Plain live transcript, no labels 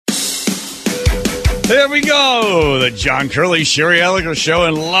There we go. The John Curley, Sherry Elliker Show,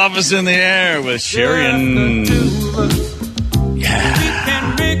 and Love is in the Air with Sherry and... Yeah. We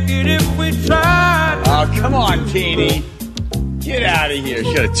can make it if we try. Oh, come on, Teeny. Get out of here.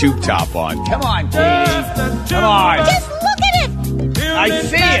 She got a tube top on. Come on, Teeny. Come on. Just look at it. I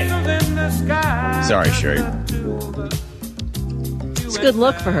see it. Sorry, Sherry. It's a good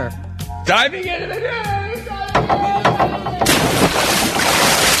look for her. Diving into the day.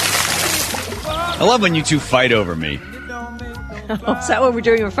 I love when you two fight over me. Oh, is that what we're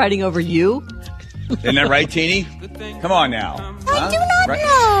doing? We're fighting over you? Isn't that right, Teeny? Come on now. I do not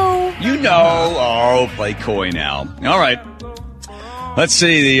know. You know. Oh, play coy now. All right. Let's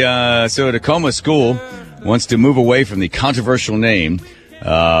see. So Tacoma School wants to move away from the controversial name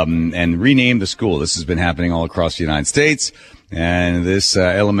and rename the school. This has been happening all across the United States. And this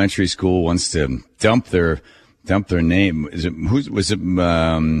elementary school wants to dump their name.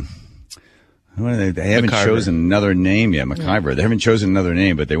 They haven't chosen another name yet. McIver. They haven't chosen another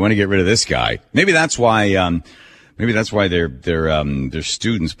name, but they want to get rid of this guy. Maybe that's why. Their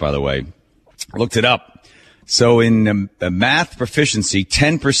students, by the way, looked it up. So in math proficiency,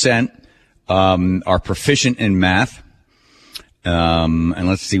 10% are proficient in math. And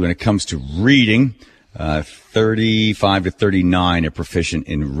let's see, when it comes to reading, 35 to 39 are proficient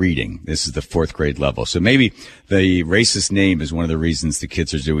in reading. This is the fourth grade level. So maybe the racist name is one of the reasons the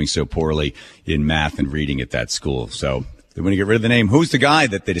kids are doing so poorly in math and reading at that school. So they want to get rid of the name. Who's the guy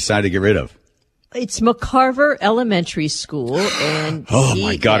that they decided to get rid of? It's McCarver Elementary School. And oh,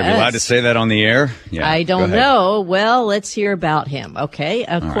 my God. Are we allowed to say that on the air? Yeah, I don't know. Well, let's hear about him. Okay.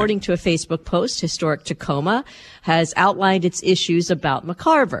 According to a Facebook post, Historic Tacoma has outlined its issues about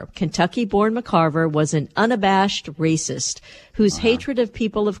McCarver. Kentucky-born McCarver was an unabashed racist whose hatred of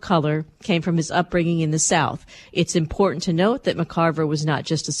people of color came from his upbringing in the South. It's important to note that McCarver was not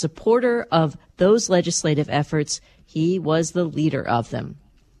just a supporter of those legislative efforts. He was the leader of them.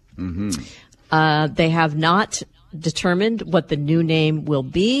 Mm-hmm. They have not determined what the new name will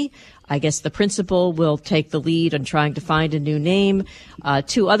be. I guess the principal will take the lead on trying to find a new name.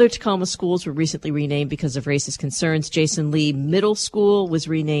 Two other Tacoma schools were recently renamed because of racist concerns. Jason Lee Middle School was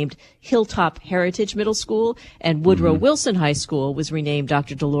renamed Hilltop Heritage Middle School, and Woodrow Wilson High School was renamed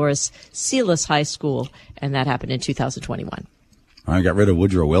Dr. Dolores Silas High School, and that happened in 2021. I got rid of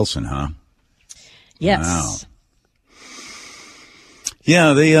Woodrow Wilson, huh? Yes. Wow.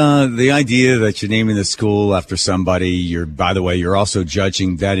 Yeah, the idea that you're naming the school after somebody, by the way, you're also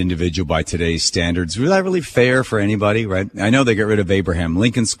judging that individual by today's standards. Was that really fair for anybody, right? I know they got rid of Abraham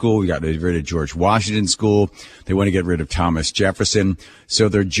Lincoln School. We got rid of George Washington School. They want to get rid of Thomas Jefferson. So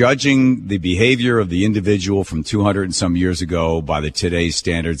they're judging the behavior of the individual from 200 and some years ago by today's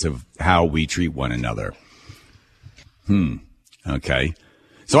standards of how we treat one another. Okay.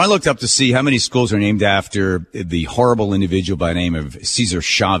 So I looked up to see how many schools are named after the horrible individual by the name of Cesar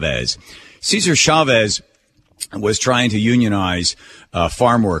Chavez. Cesar Chavez was trying to unionize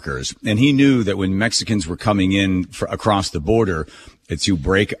farm workers, and he knew that when Mexicans were coming in across the border to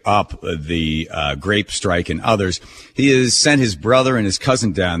break up the grape strike and others, he has sent his brother and his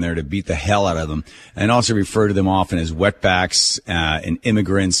cousin down there to beat the hell out of them, and also refer to them often as wetbacks and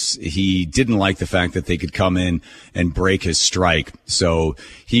immigrants. He didn't like the fact that they could come in and break his strike. So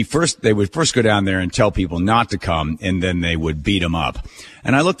they would first go down there and tell people not to come, and then they would beat them up.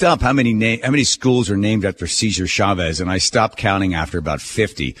 And I looked up how many schools are named after Cesar Chavez, and I stopped counting after about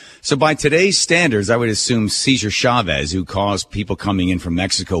 50. So by today's standards, I would assume Cesar Chavez, who caused people coming in from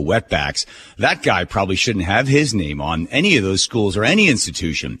Mexico wetbacks, that guy probably shouldn't have his name on any of those schools or any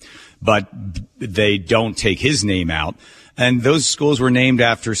institution. But they don't take his name out. And those schools were named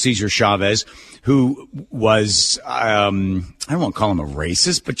after Cesar Chavez, who was, I won't call him a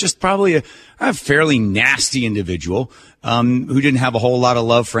racist, but just probably a fairly nasty individual, who didn't have a whole lot of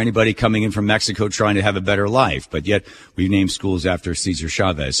love for anybody coming in from Mexico trying to have a better life. But yet we've named schools after Cesar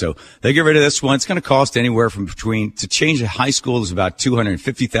Chavez. So they get rid of this one. It's going to cost anywhere from to change a high school is about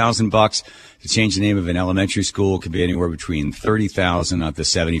 $250,000. To change the name of an elementary school could be anywhere between $30,000 up to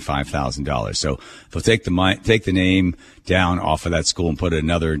 $75,000. So they'll take the name down off of that school and put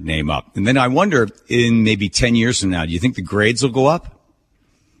another name up. And then I wonder, in maybe 10 years from now, do you think the grades will go up?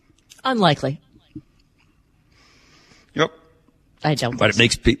 Unlikely. Yep. I don't. But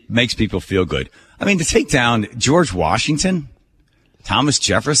it makes people feel good. I mean, to take down George Washington, Thomas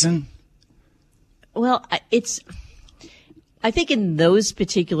Jefferson. Well, I think in those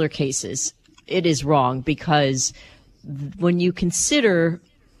particular cases, it is wrong because when you consider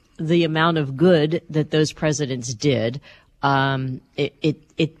the amount of good that those presidents did,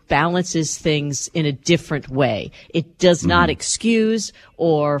 it balances things in a different way. It does not excuse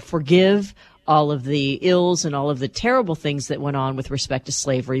or forgive all of the ills and all of the terrible things that went on with respect to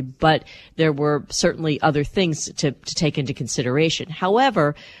slavery, but there were certainly other things to take into consideration.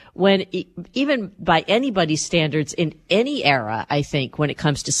 However, when even by anybody's standards in any era, I think when it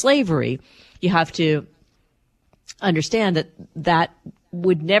comes to slavery, you have to understand that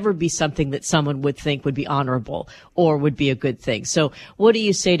would never be something that someone would think would be honorable or would be a good thing. So what do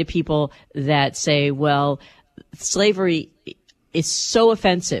you say to people that say, well, slavery is so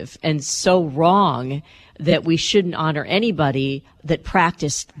offensive and so wrong that we shouldn't honor anybody that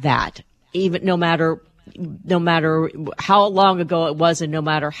practiced that, even no matter how long ago it was and no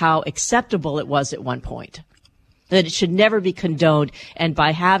matter how acceptable it was at one point, that it should never be condoned. And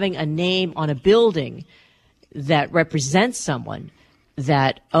by having a name on a building that represents someone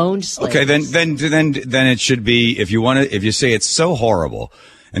that owned slaves. Okay, then it should be, if you say it's so horrible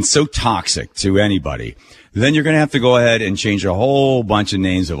and so toxic to anybody, then you're going to have to go ahead and change a whole bunch of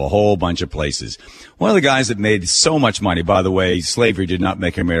names of a whole bunch of places. One of the guys that made so much money, by the way, slavery did not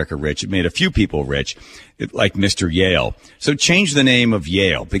make America rich. It made a few people rich, like Mr. Yale. So change the name of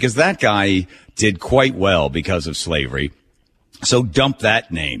Yale, because that guy did quite well because of slavery. So dump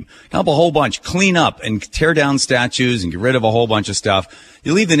that name. Dump a whole bunch. Clean up and tear down statues and get rid of a whole bunch of stuff.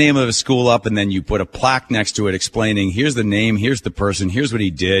 You leave the name of a school up and then you put a plaque next to it explaining, here's the name, here's the person, here's what he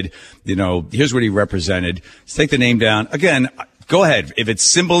did, here's what he represented. Just take the name down. Again, go ahead. If it's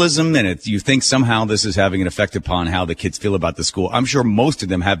symbolism and you think somehow this is having an effect upon how the kids feel about the school, I'm sure most of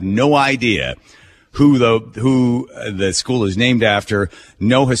them have no idea who the school is named after,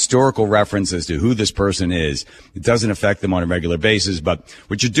 no historical reference as to who this person is. It doesn't affect them on a regular basis, but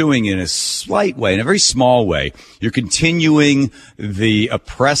what you're doing in a slight way, in a very small way, you're continuing the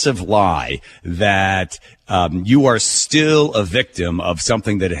oppressive lie that you are still a victim of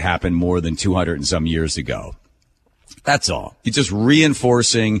something that happened more than 200 and some years ago. That's all. You're just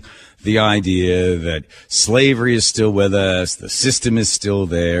reinforcing the idea that slavery is still with us, the system is still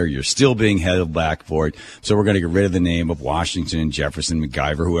there, you're still being held back for it, so we're going to get rid of the name of Washington, Jefferson,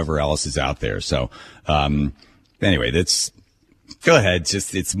 MacGyver, whoever else is out there. So, anyway, go ahead.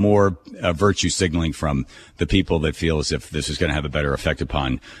 It's more virtue signaling from the people that feel as if this is going to have a better effect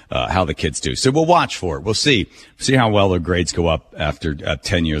upon how the kids do. So we'll watch for it. We'll see how well their grades go up after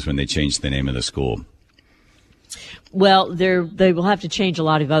 10 years when they change the name of the school. Well, they will have to change a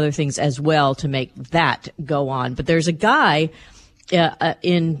lot of other things as well to make that go on. But there's a guy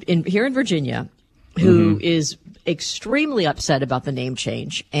in here in Virginia who is extremely upset about the name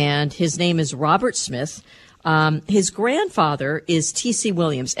change, and his name is Robert Smith. His grandfather is T.C.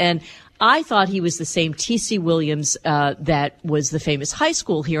 Williams, and I thought he was the same T.C. Williams that was the famous high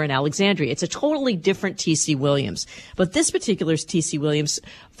school here in Alexandria. It's a totally different T.C. Williams. But this particular T.C. Williams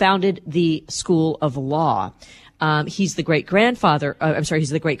founded the School of Law. He's the he's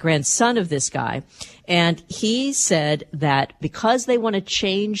the great grandson of this guy. And he said that because they want to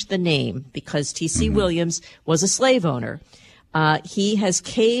change the name, because T.C. Williams was a slave owner, he has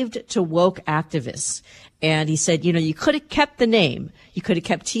caved to woke activists. And he said, you could have kept the name. You could have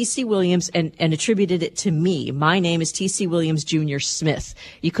kept T.C. Williams and attributed it to me. My name is T.C. Williams Jr. Smith.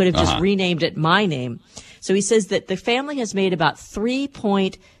 You could have just renamed it my name. So he says that the family has made about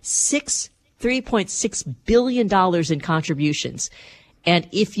 $3.6 billion in contributions. And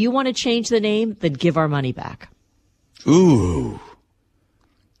if you want to change the name, then give our money back. Ooh.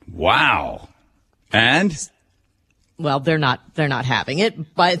 Wow. And? Well, they're not having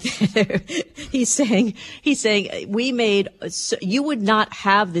it, but he's saying you would not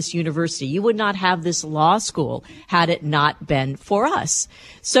have this university, you would not have this law school had it not been for us.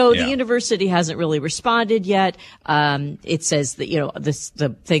 So the university hasn't really responded yet. It says that, the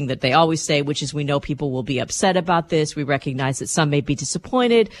thing that they always say, which is we know people will be upset about this. We recognize that some may be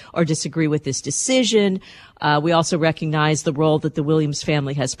disappointed or disagree with this decision. We also recognize the role that the Williams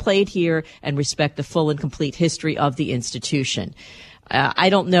family has played here and respect the full and complete history of the institution. I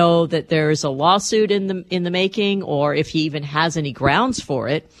don't know that there's a lawsuit in the making or if he even has any grounds for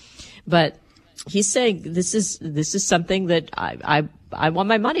it, but he's saying this is something that I want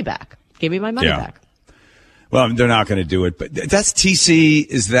my money back. Give me my money back. Well, they're not going to do it, but that's TC.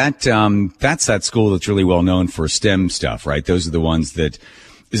 Is that's that school that's really well known for STEM stuff, right? Those are the ones that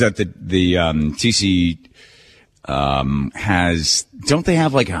the TC don't they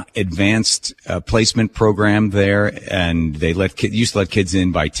have like an advanced placement program there, and they used to let kids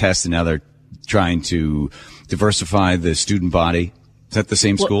in by test, and now they're trying to diversify the student body? Is that the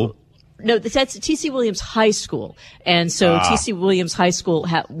same school? No, that's T.C. Williams High School, and so T.C. Williams High School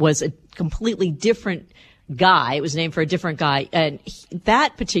was a completely different guy. It was named for a different guy, and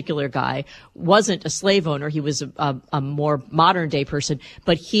that particular guy wasn't a slave owner. He was a more modern day person,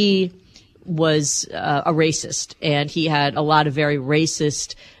 but he was a racist, and he had a lot of very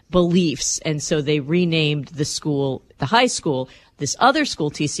racist beliefs. And so they renamed the school, the high school. This other school,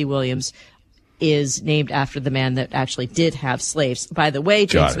 T.C. Williams, is named after the man that actually did have slaves. By the way,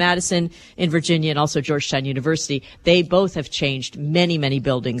 James Madison in Virginia and also Georgetown University, they both have changed many, many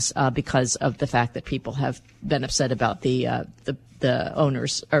buildings because of the fact that people have been upset about the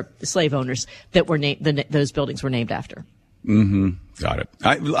owners or the slave owners that were named, those buildings were named after. Mm-hmm. Got it.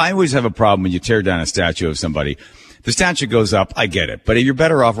 I always have a problem when you tear down a statue of somebody. The statue goes up, I get it. But you're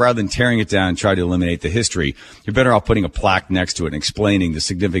better off, rather than tearing it down and try to eliminate the history, you're better off putting a plaque next to it and explaining the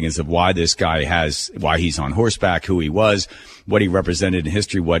significance of why this guy why he's on horseback, who he was, what he represented in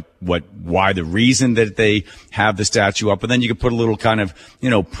history, why the reason that they have the statue up. And then you could put a little kind of,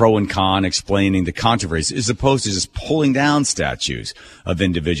 pro and con explaining the controversy, as opposed to just pulling down statues of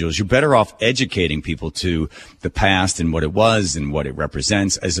individuals. You're better off educating people to the past and what it was and what it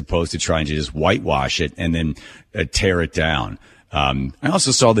represents, as opposed to trying to just whitewash it and then tear it down. I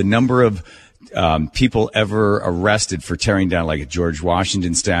also saw the number of people ever arrested for tearing down like a George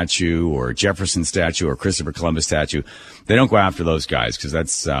Washington statue or a Jefferson statue or Christopher Columbus statue. They don't go after those guys because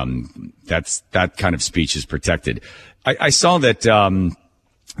that kind of speech is protected. I saw that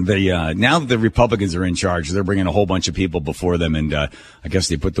now that the Republicans are in charge, they're bringing a whole bunch of people before them, and I guess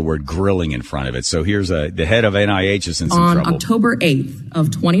they put the word grilling in front of it. So here's the head of NIH is in some trouble. On October 8th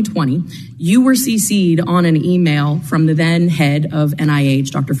of 2020, you were CC'd on an email from the then head of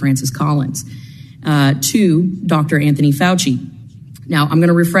NIH, Dr. Francis Collins, to Dr. Anthony Fauci. Now, I'm going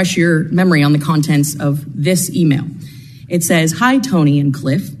to refresh your memory on the contents of this email. It says, "Hi, Tony and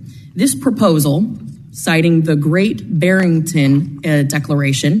Cliff. This proposal," citing the Great Barrington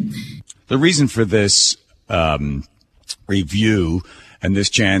Declaration. The reason for this review and this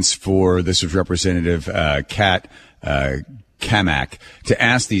chance for this was Representative Kat Cammack to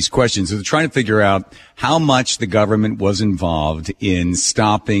ask these questions is to try to figure out how much the government was involved in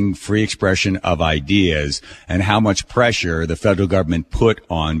stopping free expression of ideas and how much pressure the federal government put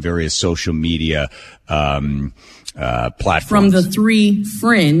on various social media platforms. From the three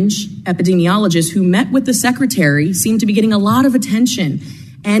fringe epidemiologists who met with the secretary seemed to be getting a lot of attention,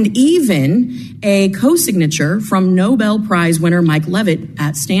 and even a co-signature from Nobel Prize winner Mike Levitt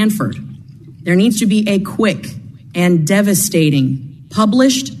at Stanford. There needs to be a quick and devastating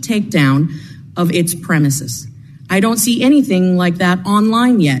published takedown of its premises. I don't see anything like that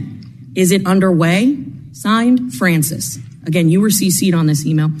online yet. Is it underway? Signed, Francis. Again, you were CC'd on this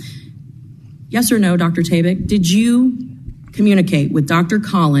email. Yes or no, Dr. Tabak, did you communicate with Dr.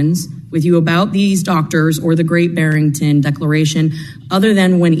 Collins with you about these doctors or the Great Barrington Declaration other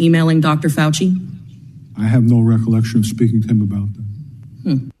than when emailing Dr. Fauci? I have no recollection of speaking to him about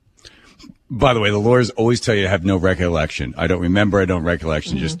that. By the way, the lawyers always tell you to have no recollection. I don't remember, I don't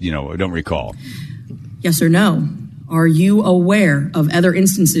recollection, just, I don't recall. Yes or no? Are you aware of other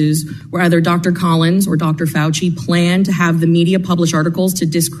instances where either Dr. Collins or Dr. Fauci plan to have the media publish articles to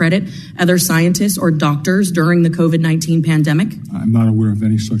discredit other scientists or doctors during the COVID-19 pandemic? I'm not aware of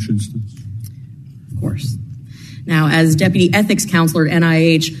any such instance. Of course. Now, as Deputy Ethics Counselor at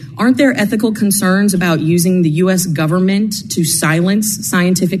NIH, aren't there ethical concerns about using the U.S. government to silence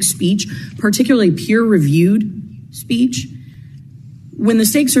scientific speech, particularly peer-reviewed speech? When the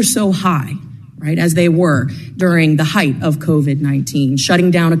stakes are so high, right, as they were during the height of COVID-19,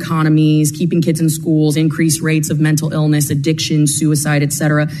 shutting down economies, keeping kids in schools, increased rates of mental illness, addiction, suicide,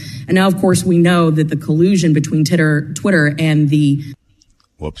 etc. And now, of course, we know that the collusion between Twitter and the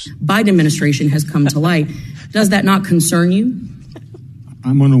Biden administration has come to light. Does that not concern you?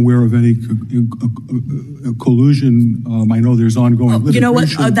 I'm unaware of any collusion. I know there's ongoing litigation. You know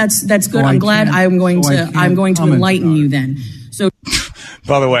what? That's good. So I'm glad. I'm going to enlighten you then. So,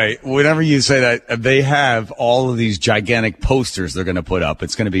 by the way, whenever you say that, they have all of these gigantic posters they're going to put up.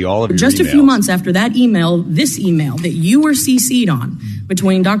 It's going to be all of your just emails. A few months after that email, this email that you were CC'd on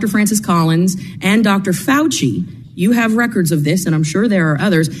between Dr. Francis Collins and Dr. Fauci, you have records of this, and I'm sure there are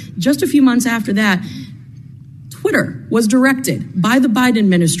others. Just a few months after that, Twitter was directed by the Biden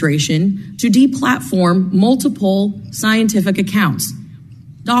administration to deplatform multiple scientific accounts,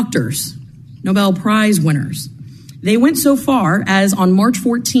 doctors, Nobel Prize winners. They went so far as on March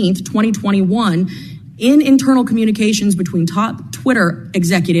 14th, 2021, in internal communications between top Twitter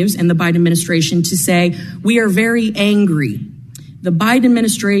executives and the Biden administration to say, we are very angry. The Biden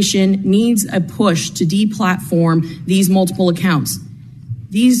administration needs a push to deplatform these multiple accounts.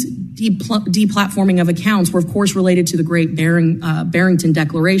 These deplatforming of accounts were, of course, related to the Great Barrington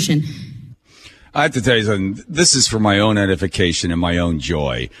Declaration. I have to tell you something. This is for my own edification and my own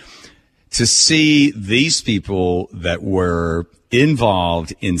joy. to see these people that were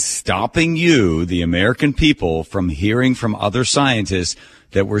involved in stopping you, the American people, from hearing from other scientists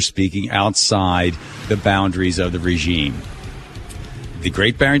that were speaking outside the boundaries of the regime. The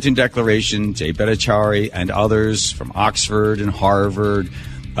Great Barrington Declaration, Jay Bhattacharya and others from Oxford and Harvard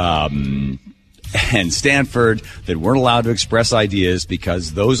and Stanford that weren't allowed to express ideas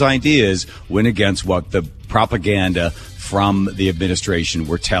because those ideas went against what the propaganda from the administration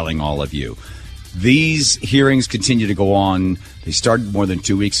were telling all of you. These hearings continue to go on. They started more than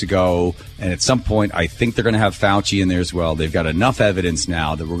 2 weeks ago, and at some point, I think they're going to have Fauci in there as well. They've got enough evidence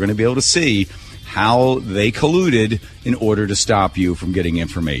now that we're going to be able to see how they colluded in order to stop you from getting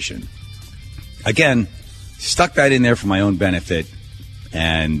information. Again, stuck that in there for my own benefit,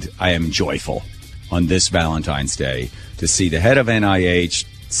 and I am joyful on this Valentine's Day to see the head of NIH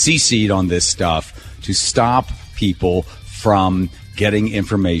CC'd on this stuff to stop people from getting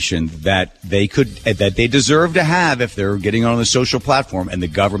information that they deserve to have if they're getting on a social platform, and the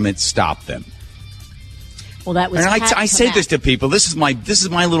government stopped them. Well, that was. And I say this to people. This is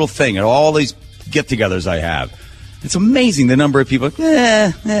my little thing at all these get-togethers I have. It's amazing the number of people.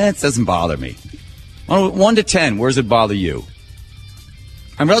 It doesn't bother me. 1 to 10, where does it bother you?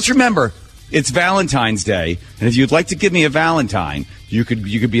 I mean, let's remember, it's Valentine's Day, and if you'd like to give me a Valentine, you could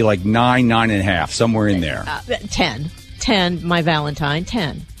be like 9, 9.5, somewhere in there. 10, my Valentine,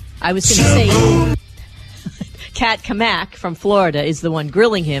 10. I was going to say, Kat Kamak from Florida is the one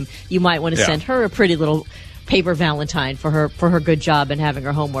grilling him. You might want to send her a pretty little paper Valentine for her good job and having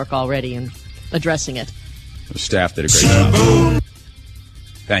her homework already and addressing it. The staff did a great job.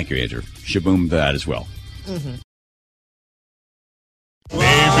 Thank you, Andrew. Shaboom that as well. Mm-hmm.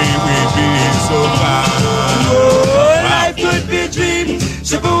 Maybe we'd be so fine. Life could be a dream.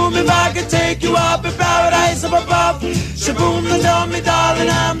 Shaboom, if I could take you up in paradise up above. Shaboom, tell me, darling,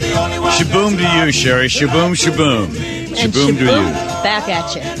 I'm the only one. Shaboom to you, Sherry. Shaboom, shaboom. And shaboom to you. Back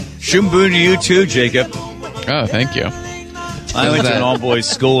at you. Shaboom to you too, Jacob. Oh, thank you. I went to an all-boys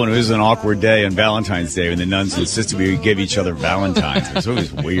school, and it was an awkward day on Valentine's Day when the nuns insisted we would give each other Valentines. It was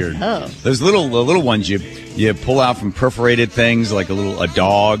always weird. Oh. Those little ones you pull out from perforated things, like a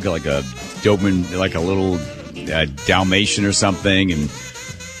dog, like a Doberman, like a little Dalmatian or something. And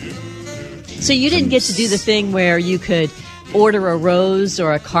so you didn't get to do the thing where you could order a rose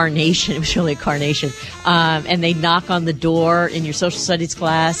or a carnation. It was really a carnation. And they knock on the door in your social studies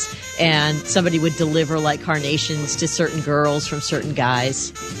class, and somebody would deliver like carnations to certain girls from certain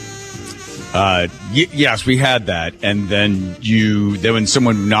guys. Yes, we had that. And then when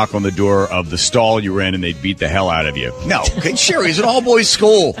someone would knock on the door of the stall you were in, and they'd beat the hell out of you. No, Sherry, it's an all-boys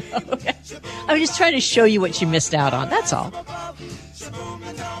school. Okay. I was just trying to show you what you missed out on. That's all.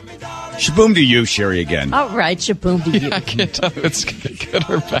 Shaboom to you, Sherry, again. All right, shaboom to you. I can't tell if it's good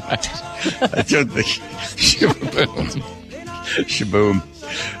or bad. I don't think. Shaboom.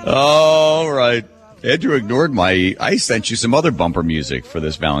 Shaboom. All right. Andrew ignored I sent you some other bumper music for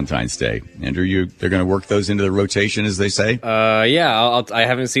this Valentine's Day. Andrew, they're going to work those into the rotation, as they say? Yeah, I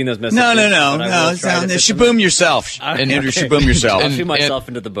haven't seen those messages. No. Shaboom yourself. Andrew, shaboom yourself. I'll shoot myself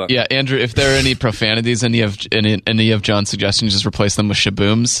into the book. Yeah, Andrew, if there are any profanities and you have any of John's suggestions, just replace them with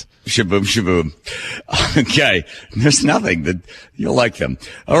shabooms. Shaboom. Okay. There's nothing that you'll like them.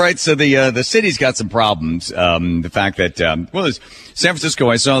 All right. So the city's got some problems. The fact that, there's San Francisco.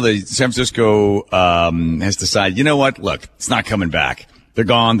 I saw the San Francisco, has decided, you know what? Look, it's not coming back. They're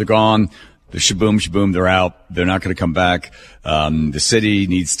gone. The shaboom. They're out. They're not going to come back. The city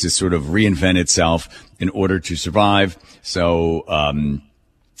needs to sort of reinvent itself in order to survive. So,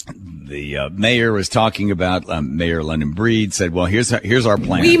 the mayor was talking about, Mayor London Breed said, well, here's our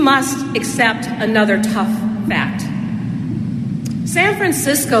plan. We must accept another tough fact. San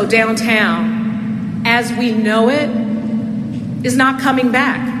Francisco downtown, as we know it, is not coming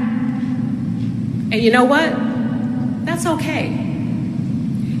back. And you know what? That's okay.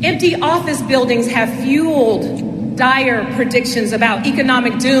 Empty office buildings have fueled dire predictions about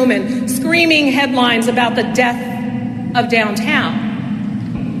economic doom and screaming headlines about the death of downtown.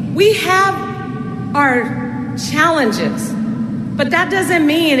 We have our challenges, but that doesn't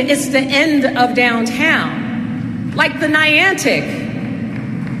mean it's the end of downtown. Like the Niantic,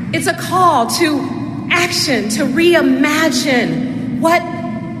 it's a call to action, to reimagine what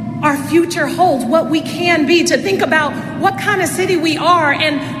our future holds, what we can be, to think about what kind of city we are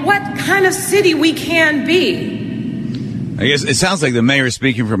and what kind of city we can be. I guess it sounds like the mayor is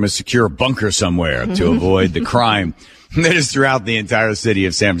speaking from a secure bunker somewhere to avoid the crime that is throughout the entire city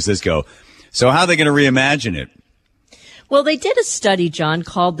of San Francisco. So how are they going to reimagine it? Well, they did a study, John,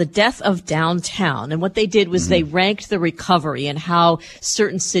 called The Death of Downtown. And what they did was they ranked the recovery and how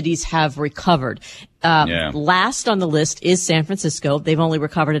certain cities have recovered. Last on the list is San Francisco. They've only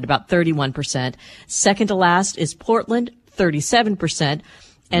recovered at about 31%. Second to last is Portland, 37%.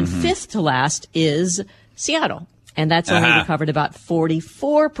 And fifth to last is Seattle. And that's only recovered about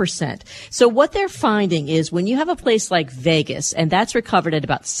 44%. So what they're finding is when you have a place like Vegas, and that's recovered at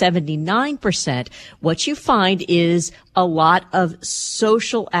about 79%, what you find is a lot of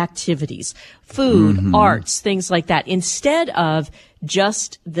social activities, food, arts, things like that, instead of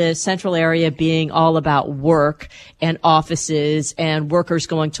just the central area being all about work and offices and workers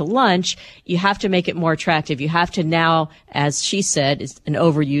going to lunch. You have to make it more attractive. You have to now, as she said, is an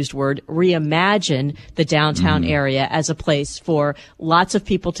overused word, reimagine the downtown area as a place for lots of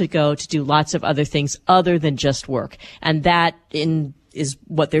people to go to do lots of other things other than just work. And that is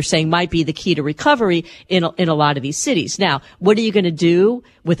what they're saying might be the key to recovery in a lot of these cities. Now, what are you going to do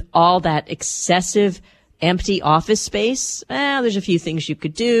with all that excessive empty office space? There's a few things you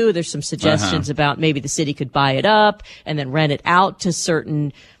could do. There's some suggestions about maybe the city could buy it up and then rent it out to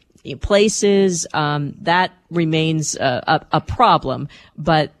certain places. That remains a problem,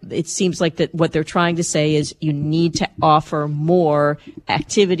 but it seems like that what they're trying to say is you need to offer more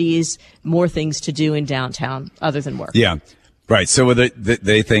activities, more things to do in downtown other than work. Yeah, right. So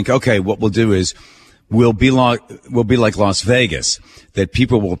they think, okay, what we'll do is we'll be like Las Vegas, that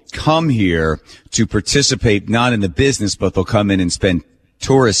people will come here to participate not in the business, but they'll come in and spend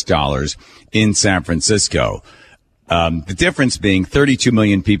tourist dollars in San Francisco. The difference being 32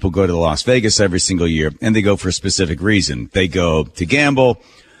 million people go to Las Vegas every single year, and they go for a specific reason. They go to gamble,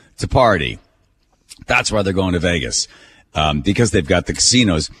 to party. That's why they're going to Vegas. Because they've got the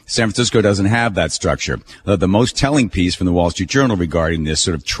casinos. San Francisco doesn't have that structure. The most telling piece from the Wall Street Journal regarding this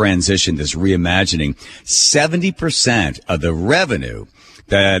sort of transition, this reimagining, 70% of the revenue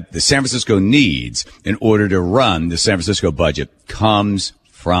that the San Francisco needs in order to run the San Francisco budget comes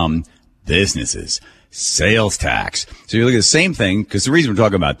from businesses, sales tax. So you look at the same thing, because the reason we're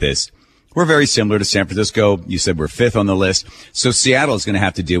talking about this, we're very similar to San Francisco. You said we're fifth on the list. So Seattle is going to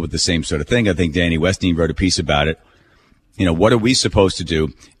have to deal with the same sort of thing. I think Danny Westine wrote a piece about it. You know, what are we supposed to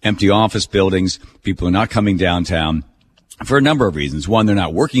do? Empty office buildings. People are not coming downtown for a number of reasons. One, they're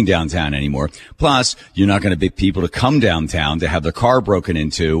not working downtown anymore. Plus, you're not going to get people to come downtown to have their car broken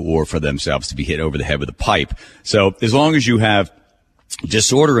into or for themselves to be hit over the head with a pipe. So as long as you have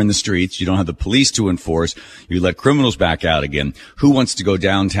disorder in the streets, you don't have the police to enforce, you let criminals back out again. Who wants to go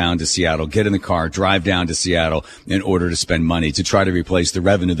downtown to Seattle, get in the car, drive down to Seattle in order to spend money to try to replace the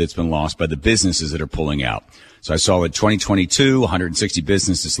revenue that's been lost by the businesses that are pulling out? So I saw in 2022, 160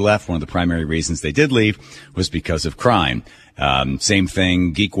 businesses left. One of the primary reasons they did leave was because of crime. Same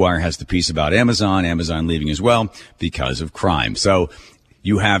thing. GeekWire has the piece about Amazon leaving as well because of crime. So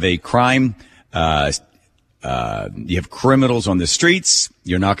you have a crime, you have criminals on the streets.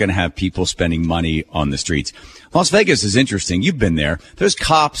 You're not going to have people spending money on the streets. Las Vegas is interesting. You've been there. There's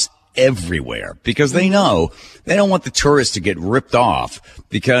cops everywhere because they know they don't want the tourists to get ripped off,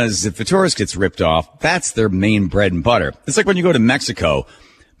 because if the tourist gets ripped off, that's their main bread and butter. It's like when you go to Mexico,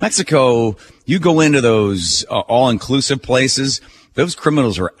 you go into those all-inclusive places. Those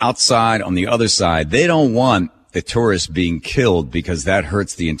criminals are outside on the other side. They don't want the tourists being killed because that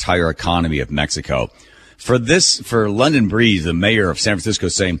hurts the entire economy of Mexico. For London Breeze, the mayor of San Francisco,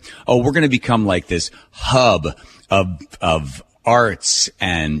 saying, "Oh, we're going to become like this hub of arts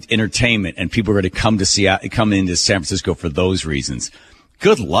and entertainment, and people are going to come into San Francisco for those reasons."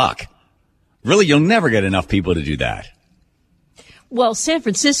 Good luck. Really, you'll never get enough people to do that. Well, San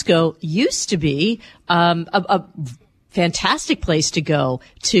Francisco used to be a fantastic place to go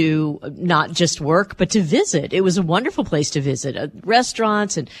to, not just work, but to visit. It was a wonderful place to visit,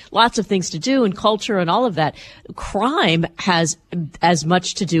 restaurants and lots of things to do and culture and all of that. Crime has as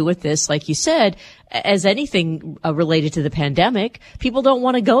much to do with this, like you said, as anything related to the pandemic. People don't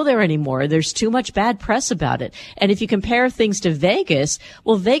want to go there anymore. There's too much bad press about it. And if you compare things to Vegas,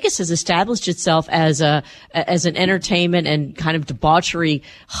 well, Vegas has established itself as an entertainment and kind of debauchery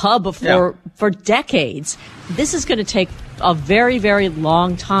hub for decades. This is going to take a very, very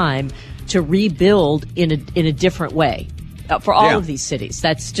long time to rebuild in a different way for all of these cities.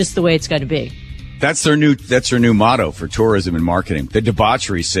 That's just the way it's going to be. That's their new motto for tourism and marketing. The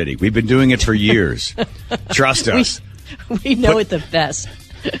debauchery city. We've been doing it for years. Trust us. We know it the best.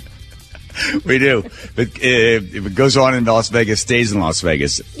 We do. But if it goes on in Las Vegas, stays in Las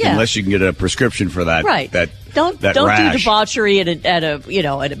Vegas. Yeah. Unless you can get a prescription for that. Right. Don't do debauchery at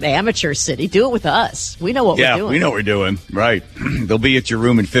an amateur city. Do it with us. We know what we're doing. Yeah, we know what we're doing. Right. They'll be at your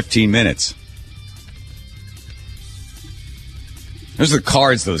room in 15 minutes. Those are the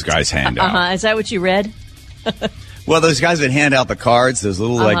cards those guys hand out. Is that what you read? Well, those guys that hand out the cards, those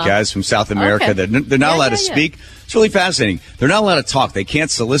little like guys from South America, they're not allowed to speak. It's really fascinating. They're not allowed to talk. They can't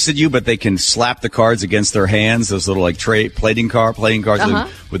solicit you, but they can slap the cards against their hands. Those little like playing cards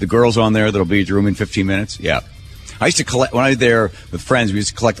with the girls on there that'll be at your room in 15 minutes. Yeah. I used to collect, when I was there with friends, we used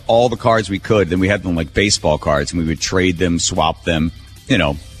to collect all the cards we could. Then we had them like baseball cards, and we would trade them, swap them, you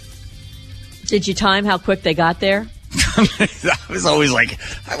know. Did you time how quick they got there? I was always like,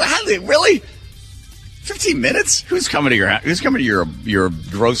 how did really? 15 minutes? Who's coming to your house? Who's coming to your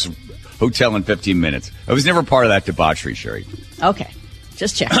gross hotel in 15 minutes? I was never part of that debauchery, Sherry. Okay.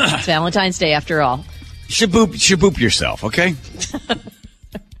 Just check. It's Valentine's Day after all. Shaboop yourself, okay?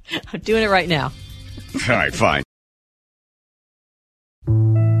 I'm doing it right now. All right, fine.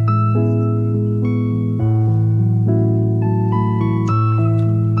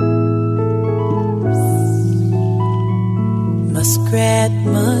 Muskrat,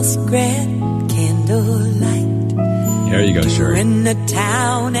 candlelight. There you go, Sherry. In the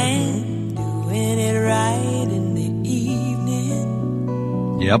town and doing it right in the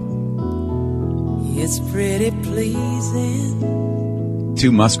evening. Yep. It's pretty pleasing.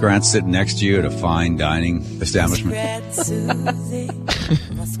 Two muskrats sitting next to you at a fine dining establishment. Muskrat Susie,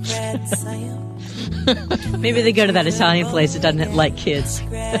 Muskrat Sam. Maybe they go to that Italian place that doesn't like kids.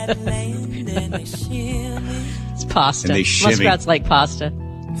 It's pasta. And they shimmy. Muskrats like pasta.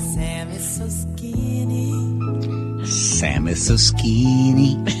 Sam is so skinny. Sam is so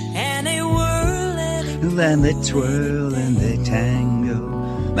skinny. And they whirl and And they twirl and they tango.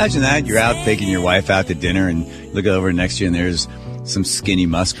 Imagine that. You're out taking your wife out to dinner and look over next to you and there's some skinny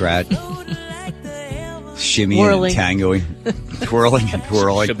muskrat shimmying Whirling. and tangoing. Twirling and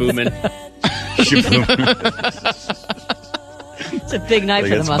twirling. Shabooming. It's a big night for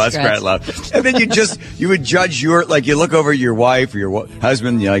the muskrats. Muskrat love. And then you would judge you look over at your wife or your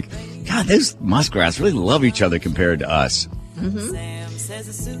husband and you're like, God, those muskrats really love each other compared to us. Mm-hmm. Sam says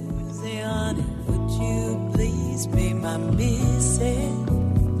to Susie, honey, would you please be my missus?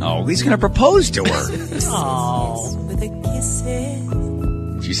 Oh, he's going to propose to her. Oh. With a kiss.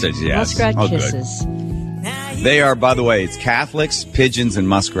 She said yes. Muskrat Oh, good. kisses. They are, by the way, it's Catholics, pigeons, and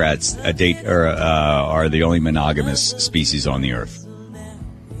muskrats are the only monogamous species on the earth.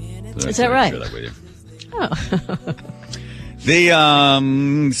 So Is that right? Share that with you. Oh.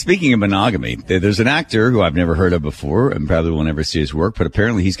 Speaking of monogamy, there's an actor who I've never heard of before and probably will never see his work, but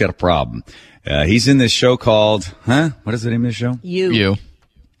apparently he's got a problem. He's in this show called, what is the name of the show? You.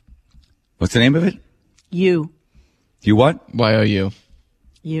 What's the name of it? You. You what? You.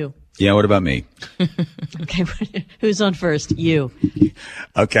 You. Yeah, what about me? Okay, who's on first? You.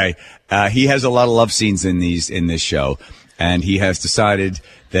 Okay. He has a lot of love scenes in this show, and he has decided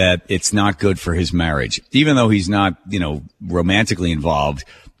that it's not good for his marriage. Even though he's not, romantically involved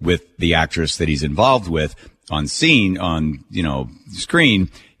with the actress that he's involved with on screen,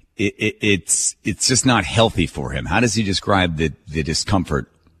 it's just not healthy for him. How does he describe the discomfort?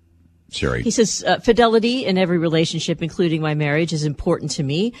 Sherry. He says, fidelity in every relationship, including my marriage, is important to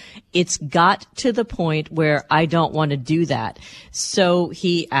me. It's got to the point where I don't want to do that. So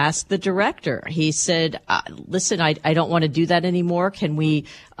he asked the director, he said, listen, I don't want to do that anymore. Can we,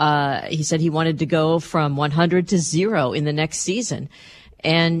 he said he wanted to go from 100 to 0 in the next season.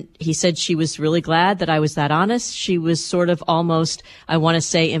 And he said she was really glad that I was that honest. She was sort of almost, I want to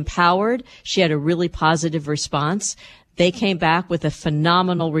say, empowered. She had a really positive response. They came back with a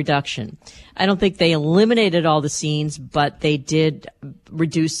phenomenal reduction. I don't think they eliminated all the scenes, but they did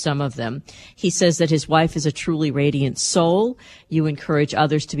reduce some of them. He says that his wife is a truly radiant soul. You encourage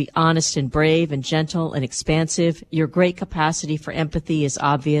others to be honest and brave and gentle and expansive. Your great capacity for empathy is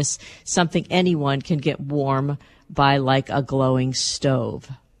obvious, something anyone can get warm by like a glowing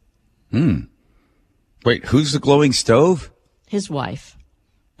stove. Wait, who's the glowing stove? His wife.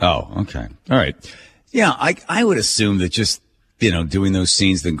 Oh, okay. All right. Yeah, I would assume that just, doing those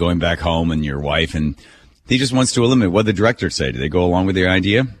scenes, then going back home and your wife, and he just wants to eliminate. What did the director say? Did they go along with the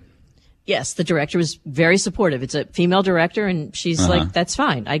idea? Yes, the director was very supportive. It's a female director, and she's like, "That's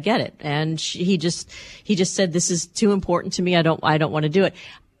fine, I get it." And he just said, "This is too important to me. I don't want to do it."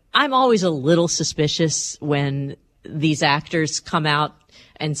 I'm always a little suspicious when these actors come out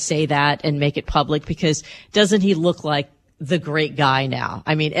and say that and make it public, because doesn't he look like the great guy now?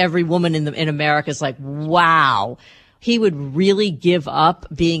 I mean, every woman in America is like, wow, he would really give up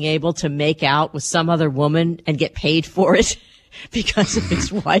being able to make out with some other woman and get paid for it because of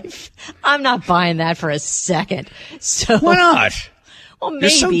his wife. I'm not buying that for a second. So why not? Well, maybe.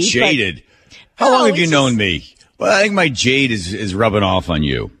 You're so jaded. How long have you known me? Well, I think my jade is rubbing off on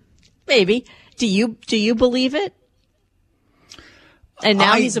you. Maybe. Do you believe it? And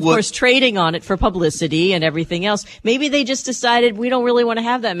now he's, of course, trading on it for publicity and everything else. Maybe they just decided we don't really want to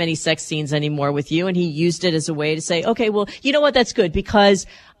have that many sex scenes anymore with you. And he used it as a way to say, okay, well, you know what? That's good because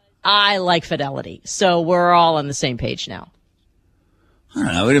I like fidelity. So we're all on the same page now. I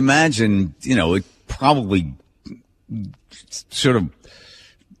don't know. I would imagine, it probably sort of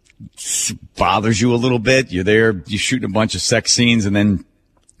bothers you a little bit. You're there, you're shooting a bunch of sex scenes, and then,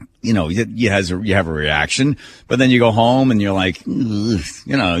 you have a reaction. But then you go home and you're like,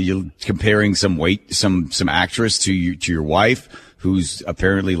 you're comparing some actress to your wife who's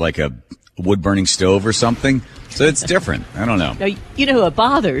apparently like a wood burning stove or something. So it's different. I don't know. Now, who it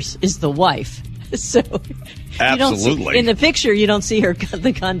bothers is the wife. So absolutely. In the picture, you don't see her gun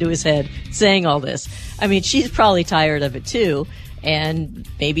the gun to his head saying all this. I mean, she's probably tired of it too. And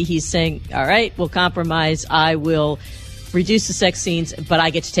maybe he's saying, all right, we'll compromise. I will reduce the sex scenes, but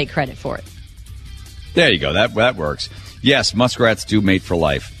I get to take credit for it. There you go. That works. Yes, muskrats do mate for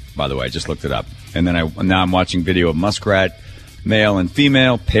life, by the way. I just looked it up. And then now I'm watching video of muskrat, male and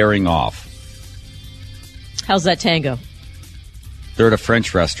female, pairing off. How's that tango? They're at a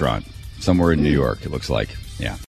French restaurant somewhere in New York, it looks like. Yeah.